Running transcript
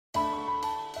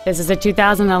This is a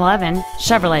 2011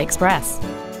 Chevrolet Express.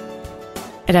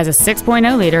 It has a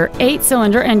 6.0-liter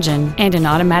 8-cylinder engine and an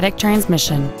automatic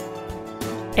transmission.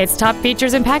 Its top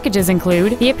features and packages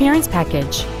include the appearance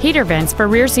package, heater vents for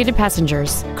rear-seated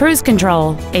passengers, cruise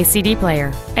control, a CD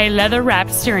player, a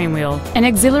leather-wrapped steering wheel, an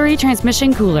auxiliary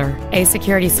transmission cooler, a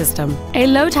security system, a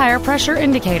low tire pressure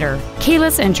indicator,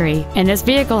 keyless entry, and this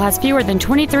vehicle has fewer than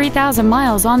 23,000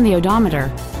 miles on the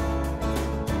odometer.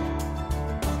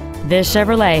 This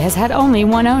Chevrolet has had only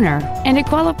one owner, and it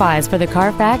qualifies for the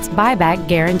Carfax buyback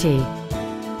guarantee.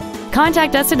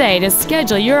 Contact us today to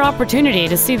schedule your opportunity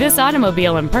to see this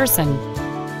automobile in person.